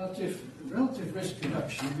the relative risk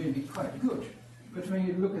reduction may be quite good, but when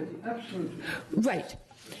you look at the absolute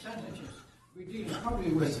percentages, we're dealing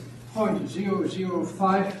probably with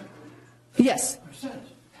 0.005%. Yes.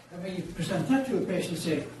 And when you present that to a patient,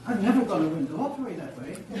 say, I'm never going to win the lottery that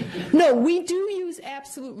way. No, we do use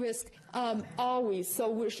absolute risk always. So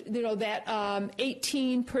we're, that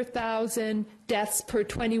 18 per thousand deaths per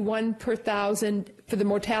 21 per thousand for the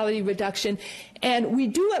mortality reduction. And we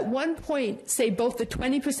do at one point say both the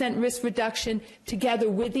 20% risk reduction together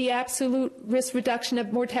with the absolute risk reduction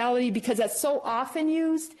of mortality, because that's so often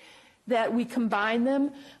used that we combine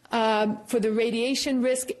them for the radiation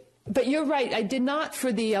risk. But you're right, I did not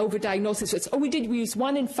for the overdiagnosis. We used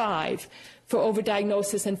 1 in 5 for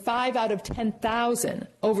overdiagnosis and 5 out of 10,000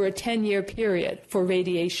 over a 10-year period for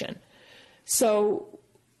radiation. So,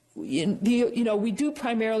 we do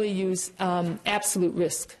primarily use absolute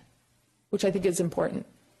risk, which I think is important.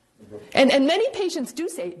 And many patients do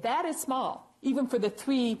say that is small, even for the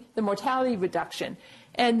mortality reduction.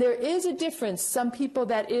 And there is a difference. Some people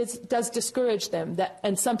does discourage them,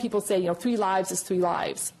 and some people say 3 lives is 3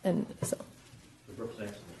 lives, and so.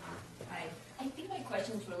 Hi, I think my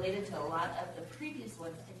question is related to a lot of the previous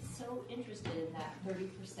ones. I'm so interested in that 30%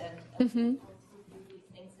 of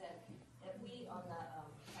things that we on the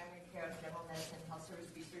primary care and general medicine health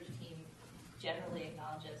service research team generally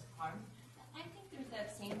acknowledge as harm. I think there's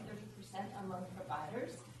that same 30% among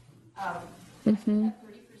providers. That 30%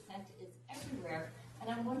 is everywhere. And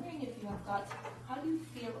I'm wondering if you have thoughts, how do you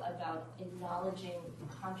feel about acknowledging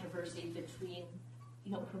controversy between,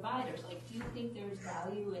 providers? Like, do you think there's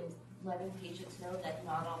value in letting patients know that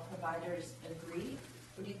not all providers agree?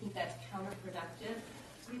 Or do you think that's counterproductive?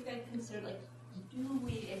 So you've got to consider, do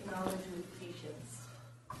we acknowledge with patients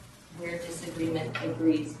where disagreement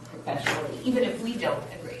agrees professionally, even if we don't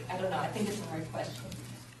agree? I don't know. I think it's a hard question.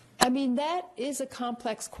 I mean, that is a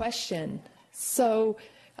complex question. So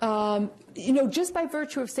Just by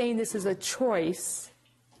virtue of saying this is a choice,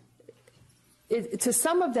 to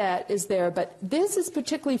some of that is there, but this is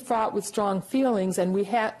particularly fraught with strong feelings, and we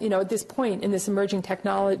have, at this point in this emerging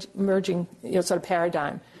technology, sort of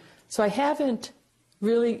paradigm. So I haven't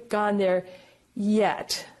really gone there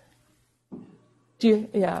yet.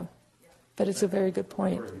 Yeah, but it's a very good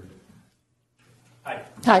point. Hi.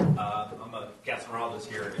 Hi. I'm a gastroenterologist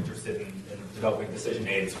here interested in developing decision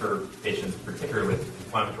aids for patients, particularly with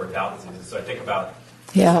inflammatory bowel diseases. So I think about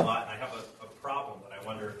this a lot, and I have a problem that I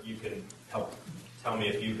wonder if you can help tell me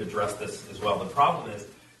if you've addressed this as well. The problem is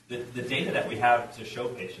the data that we have to show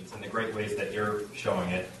patients and the great ways that you're showing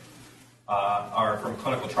it are from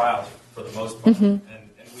clinical trials for the most part. And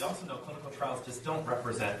we also know clinical trials just don't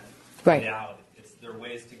represent reality. There are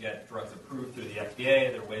ways to get drugs approved through the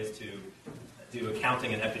FDA. There are ways to do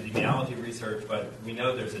accounting and epidemiology research, but we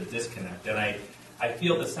know there's a disconnect. And I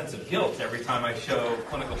feel the sense of guilt every time I show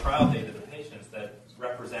clinical trial data to patients that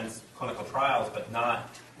represents clinical trials, but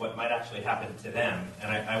not what might actually happen to them.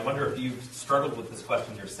 And I wonder if you've struggled with this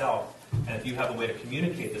question yourself, and if you have a way to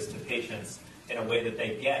communicate this to patients in a way that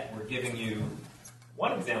they get. We're giving you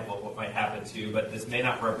one example of what might happen to you, but this may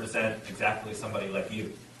not represent exactly somebody like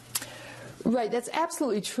you. Right, that's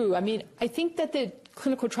absolutely true. I mean, I think that the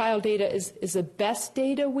clinical trial data is the best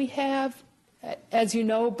data we have, as you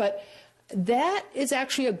know, but that is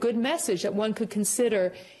actually a good message that one could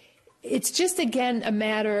consider. It's just, again, a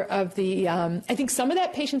matter of the, I think some of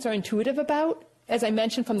that patients are intuitive about, as I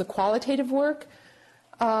mentioned, from the qualitative work,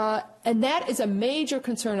 and that is a major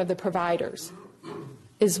concern of the providers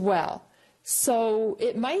as well. So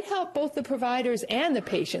it might help both the providers and the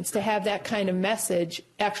patients to have that kind of message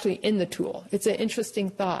actually in the tool. It's an interesting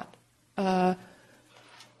thought.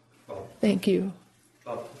 Thank you.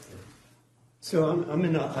 So I'm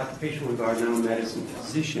an occupational environmental medicine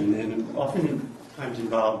physician, and I'm oftentimes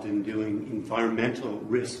involved in doing environmental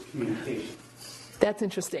risk communication. That's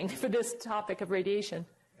interesting for this topic of radiation.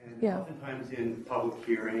 And oftentimes in public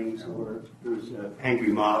hearings, or there's an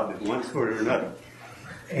angry mob of one sort or another.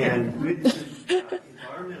 And with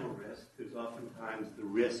environmental risk, there's oftentimes the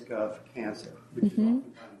risk of cancer, which is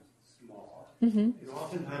oftentimes small. And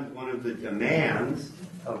oftentimes one of the demands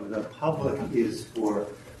of the public is for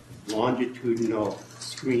longitudinal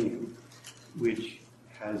screening, which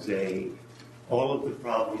has all of the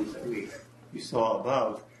problems that you saw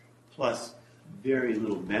above, plus very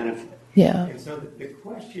little benefit. Yeah. And so the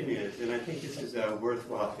question is, and I think this is a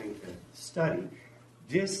worthwhile thing to study,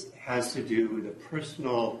 this has to do with a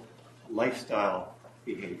personal lifestyle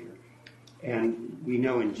behavior. And we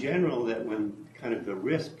know in general that when kind of the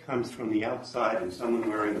risk comes from the outside and someone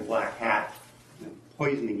wearing a black hat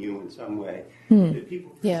poisoning you in some way, that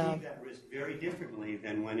people perceive that risk very differently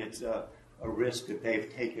than when it's a risk that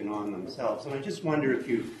they've taken on themselves. And I just wonder if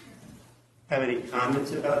you have any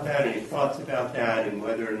comments about that, any thoughts about that, and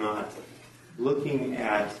whether or not looking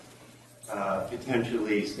at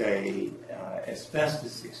potentially, say,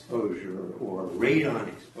 asbestos exposure or radon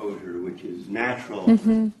exposure, which is natural,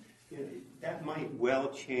 that might well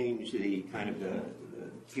change the kind of the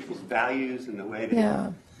people's values and the way they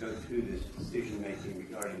go through this decision-making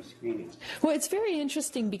regarding screening. Well, it's very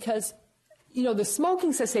interesting because, the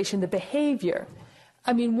smoking cessation, the behavior,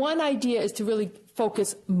 I mean, one idea is to really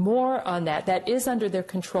focus more on that is under their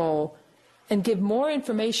control, and give more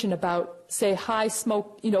information about, say, high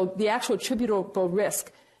smoke, the actual attributable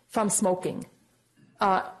risk from smoking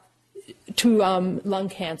to lung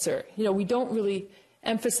cancer. We don't really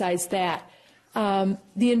emphasize that.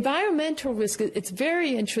 The environmental risk, it's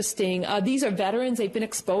very interesting. These are veterans. They've been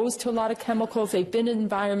exposed to a lot of chemicals. They've been in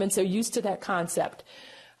environments. They're used to that concept.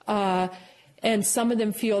 And some of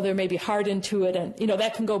them feel they're maybe hardened to it. And,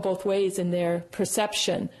 that can go both ways in their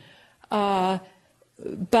perception.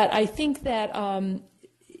 But I think that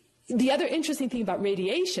the other interesting thing about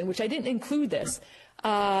radiation, which I didn't include this,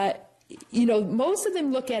 most of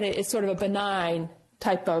them look at it as sort of a benign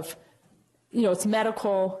type of, it's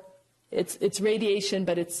medical, it's radiation,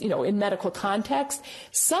 but it's, in medical context.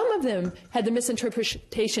 Some of them had the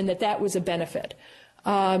misinterpretation that was a benefit.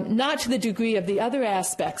 Not to the degree of the other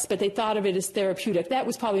aspects, but they thought of it as therapeutic. That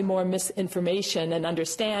was probably more misinformation and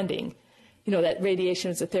understanding. That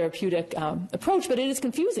radiation is a therapeutic approach, but it is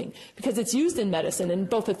confusing because it's used in medicine in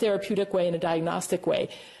both a therapeutic way and a diagnostic way.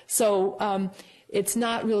 So it's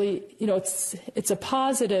not really, it's a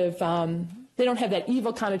positive, they don't have that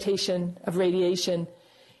evil connotation of radiation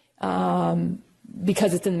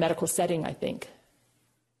because it's in the medical setting, I think,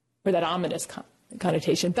 or that ominous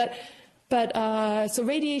connotation. But so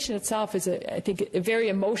radiation itself is, I think, very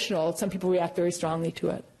emotional. Some people react very strongly to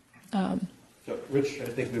it. So, Rich, I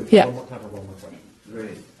think we have one more time for one more question.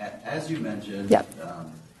 Great. As you mentioned,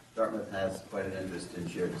 Dartmouth has quite an interest in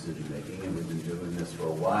shared decision making, and we've been doing this for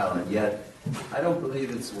a while, and yet I don't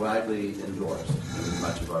believe it's widely endorsed in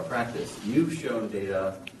much of our practice. You've shown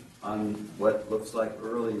data on what looks like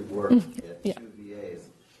early work at 2 VAs.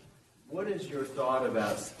 What is your thought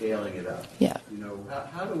about scaling it up? Yeah. You know,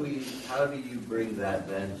 how do you bring that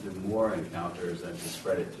then to more encounters and to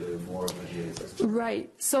spread it to more of the VA system?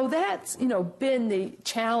 Right. So that's, been the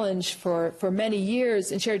challenge for many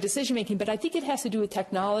years in shared decision making, but I think it has to do with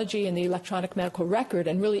technology and the electronic medical record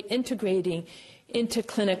and really integrating into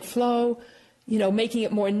clinic flow, making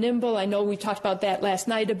it more nimble. I know we talked about that last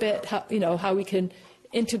night a bit, how we can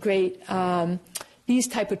integrate these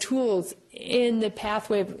type of tools in the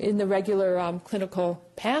pathway, in the regular clinical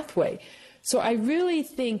pathway. So I really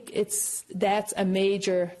think that's a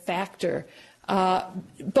major factor,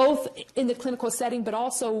 both in the clinical setting, but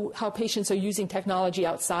also how patients are using technology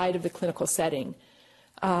outside of the clinical setting.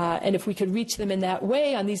 And if we could reach them in that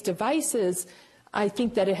way on these devices, I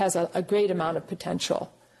think that it has a great amount of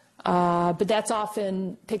potential. But that's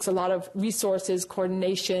often takes a lot of resources,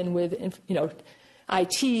 coordination with,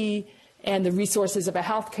 IT and the resources of a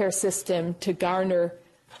healthcare system to garner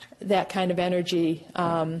that kind of energy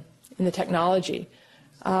in the technology.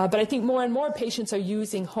 But I think more and more patients are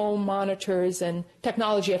using home monitors and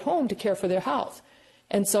technology at home to care for their health.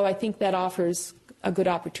 And so I think that offers a good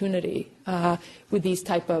opportunity with these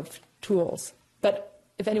type of tools. But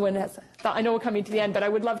if anyone has thought, I know we're coming to the end, but I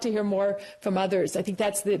would love to hear more from others. I think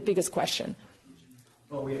that's the biggest question.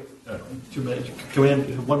 Well, we have 2 minutes. Can we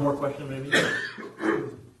have one more question, maybe?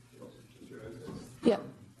 Yeah.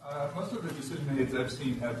 Most of the decision aids I've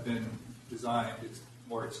seen have been designed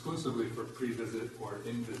more exclusively for pre-visit or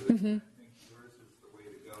in-visit. I think yours is the way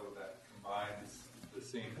to go that combines the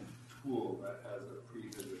same tool that has a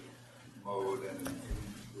pre-visit mode and an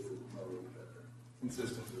in-visit mode that are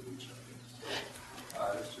consistent with each other. So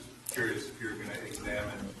I was just curious if you're going to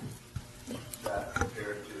examine that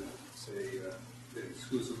compared to, say, the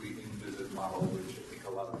exclusively in-visit model, which I think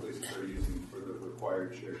a lot of places are using for the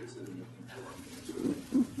required shared decision-making.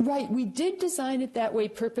 Right. We did design it that way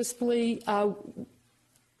purposefully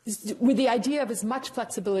with the idea of as much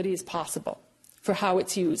flexibility as possible for how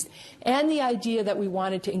it's used, and the idea that we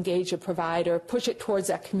wanted to engage a provider, push it towards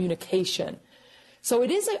that communication. So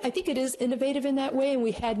I think it is innovative in that way, and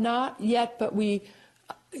we had not yet, but we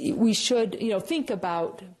should think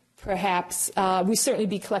about perhaps, we certainly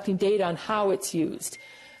be collecting data on how it's used.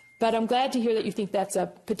 But I'm glad to hear that you think that's a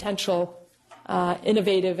potential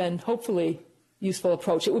innovative and hopefully useful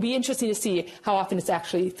approach. It would be interesting to see how often it's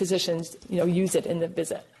actually physicians use it in the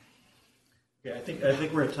visit. Yeah, I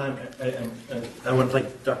think we're at time. I want to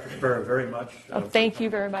thank Dr. Schapira very much. Thank you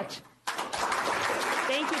very much.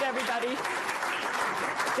 Thank you to everybody.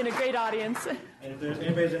 It's been a great audience. And if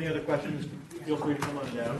anybody has any other questions, feel free to come on down.